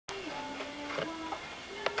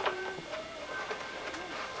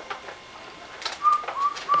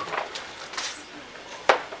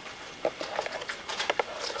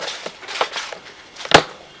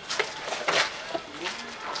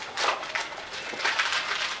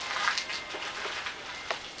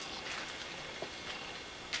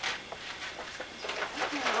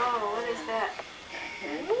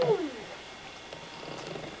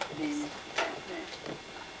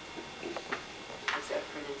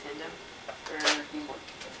Nintendo or Game Boy?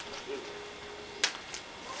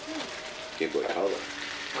 Game Boy Color.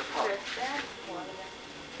 What color? Dad wanted it.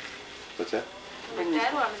 What's that?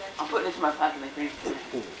 Dad wanted it. I'll put it into my pocket and bring it to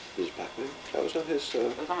me. His Pac-Man? That was on his,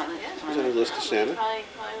 It was on my list. Yeah. was on his list to Santa. Probably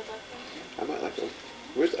would like that. I might like those.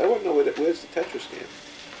 I want to know where's the Tetris game?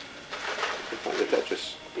 I can find the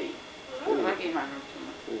Tetris. B. Hmm. I gave my room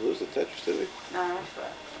to him. We lose the Tetris, did we? No, that's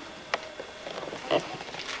fine.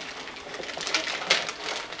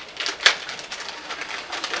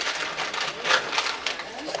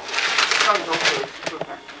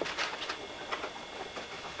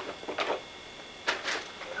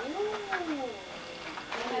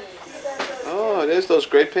 Oh, there's those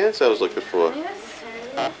great pants I was looking for. Yes.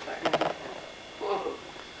 Whoa.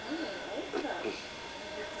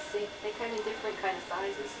 See, they come in different kind of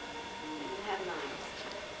sizes. You have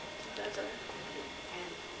 9s. Those are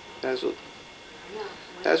 10. Has a, I know.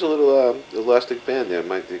 has a little elastic band there.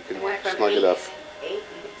 You can It went from snug it up. 8.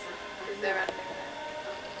 They're right there.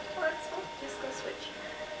 Oh, that's fine. Just go switch.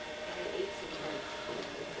 And then 8s and 10s.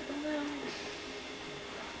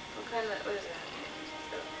 What kind of, what is that?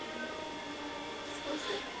 Supposed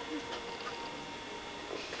to.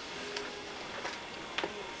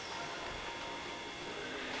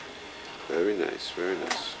 Very nice, very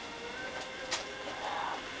nice.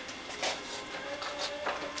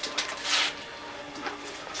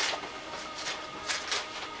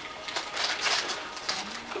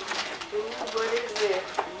 What is it?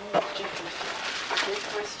 This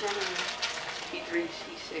first gentleman. T3,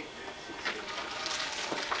 C6, 16.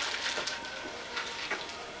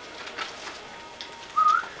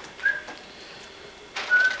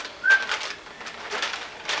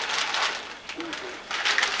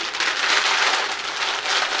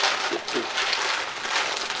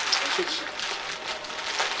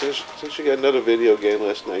 Since you got another video game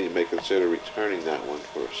last night, you may consider returning that one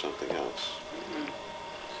for something else.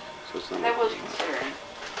 So it's not That was considering.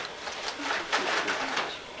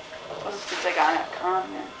 Well, since I got that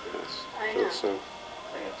comment, yes. I So know. it's, I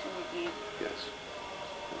got too many games. yes.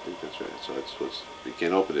 I think that's right. So it's was you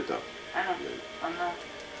can't open it though. I know. Yeah.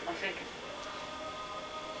 I'm thinking.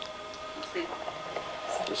 Let's see.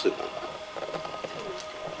 Just sit down.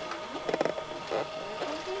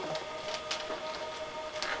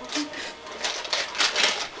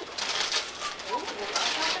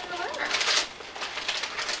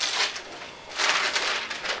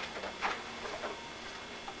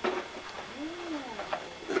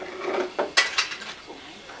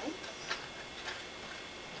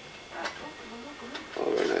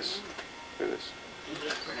 Oh, very nice. Very nice.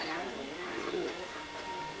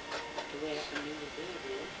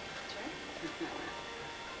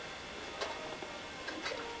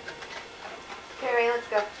 Okay, Ray, let's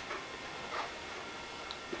go.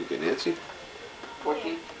 You get Nancy?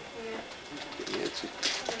 14. Get Nancy.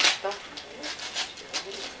 Stuff.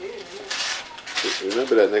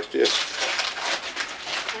 Remember that next year.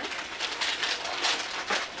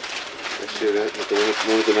 Next year, that,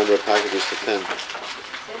 limit the number of packages to 10. Send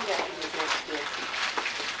packages next year.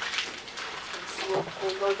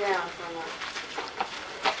 We'll go down from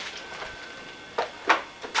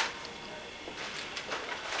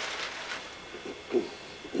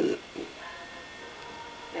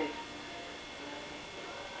Hey.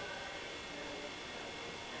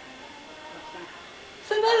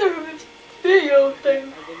 It's another video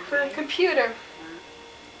thing for the computer.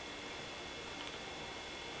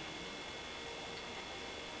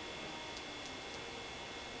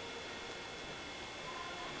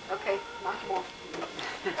 Okay, knock them off.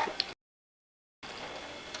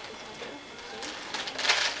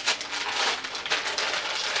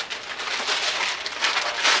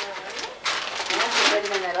 Better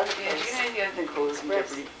than that other Yeah, place. you know the other thing cool is in Express.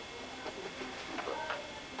 Jeopardy.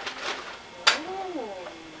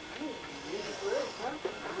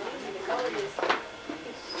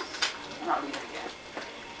 I'm not reading it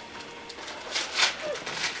again.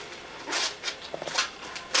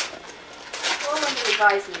 Well, let me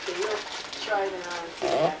advise me, so you'll try it on and see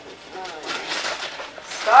what happens.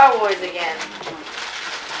 Star Wars again.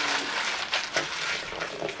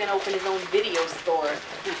 He's gonna open his own video store.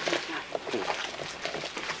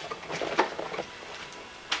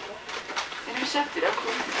 Intercepted, of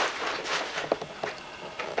course.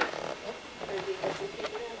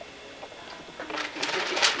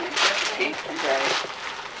 Okay, and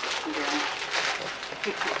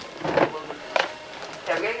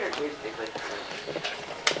yeah, we gotta get a joystick like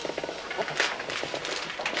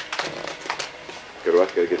Good luck.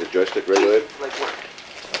 Gotta get the joystick regulated. like what?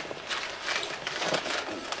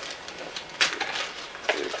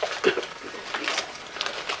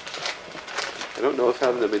 I don't know if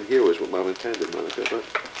having them in here was what Mom intended, Monica, but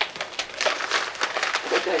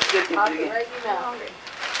But that's good thing Pop to it get. right in your mouth.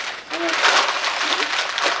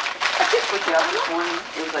 I just put you out this morning.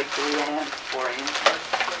 It was like 3 a.m., 4 a.m.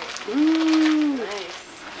 Nice.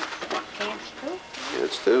 Pants too? yeah,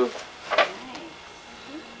 it's two.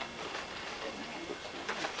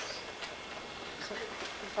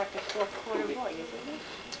 It's like a 4-quarter boy, isn't it?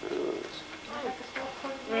 Like a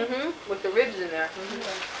 4-quarter boy. Mm-hmm, with the ribs in there.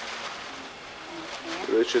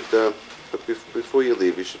 They should, but before you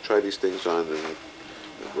leave, you should try these things on, and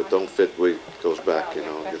if it don't fit, it goes back, you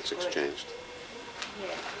know, gets exchanged. Yeah.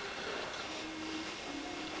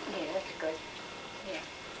 Yeah, that's good. Yeah.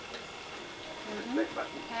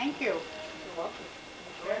 Thank you. You're welcome.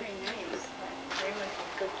 Very nice. Very much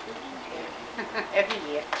good choosing here.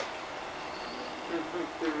 Every year.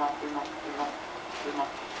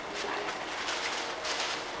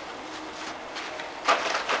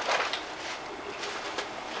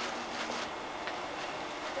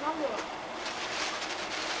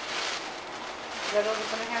 Is that all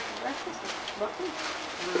we're gonna have for breakfast?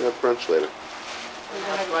 Muffins? We have brunch later. We're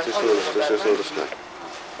gonna have Just a little snack.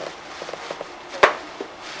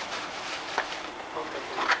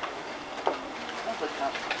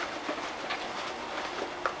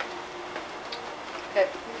 Okay.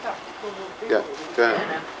 Yeah, go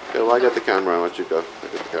ahead. Yeah, well, I got the camera on. Why don't you go? I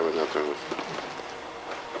got the camera now turned on.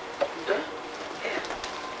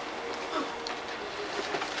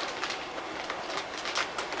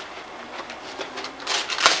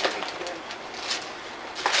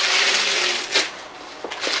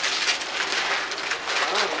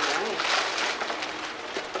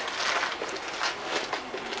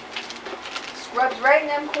 Scrubs right in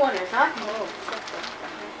them corners, huh?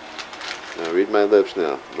 Now, read my lips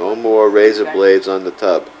now. No more razor blades on the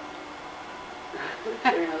tub.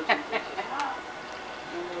 There's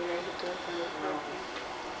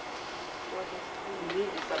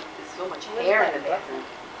so much hair in the bathroom.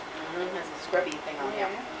 There's a scrubby thing on there.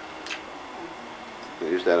 You can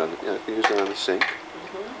use that on, yeah, you can use that on the sink,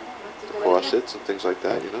 faucets and things like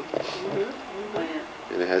that, you know.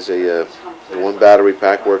 And it has a, the one battery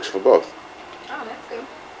pack works for both. Oh, that's good.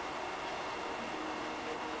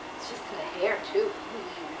 It's just the hair too.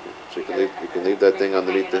 So you can leave that thing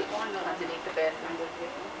underneath the, Underneath the bathroom. The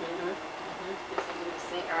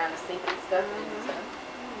sink, around the sink and stuff.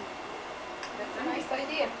 That's a nice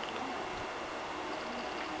idea.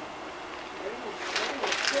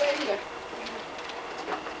 Good idea.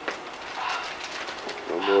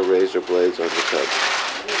 no more razor blades on the tub.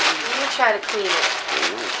 You try to clean it. I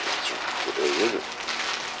know, it's a limit.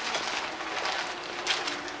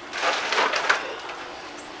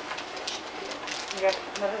 You got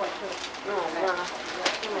another one too. Oh, wow.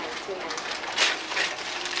 2 minutes, 2 minutes.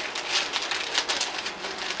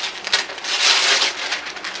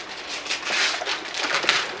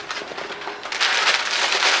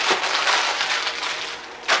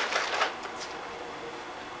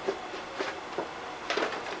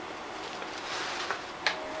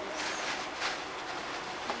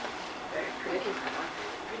 Very pretty.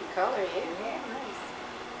 Pretty color, yeah.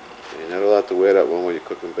 Nice. You're not allowed to wear that one when you're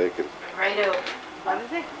cooking bacon. Righto. What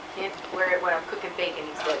is it? Can't wear it when I'm cooking bacon,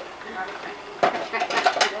 he said.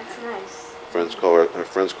 That's nice. Her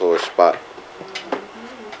friends call her Spot.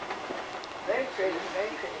 Very pretty, very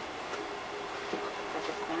pretty.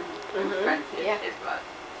 Yeah.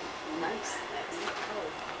 Nice.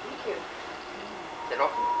 Thank you. Is it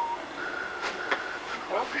off?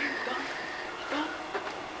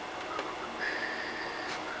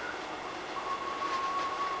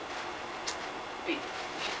 Pete,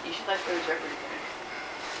 you should like go to Jeopardy tonight.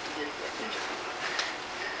 You did a good job.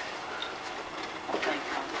 Thank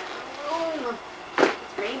you. Oh,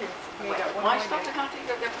 it's raining. You got one Why more stop there. the content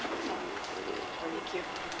of that? Thank you.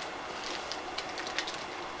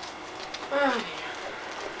 Oh,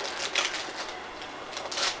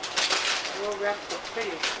 Your wraps are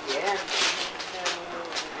pretty. yeah.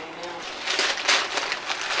 I know.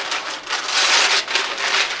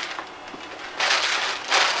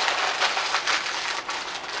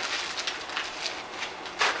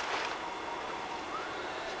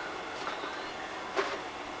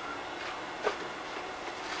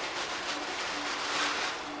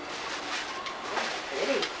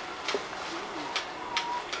 Pretty.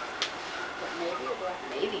 What, navy or black?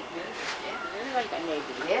 Navy. I really like that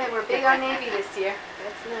navy. Yeah, we're big on navy this year.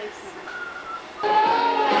 That's nice.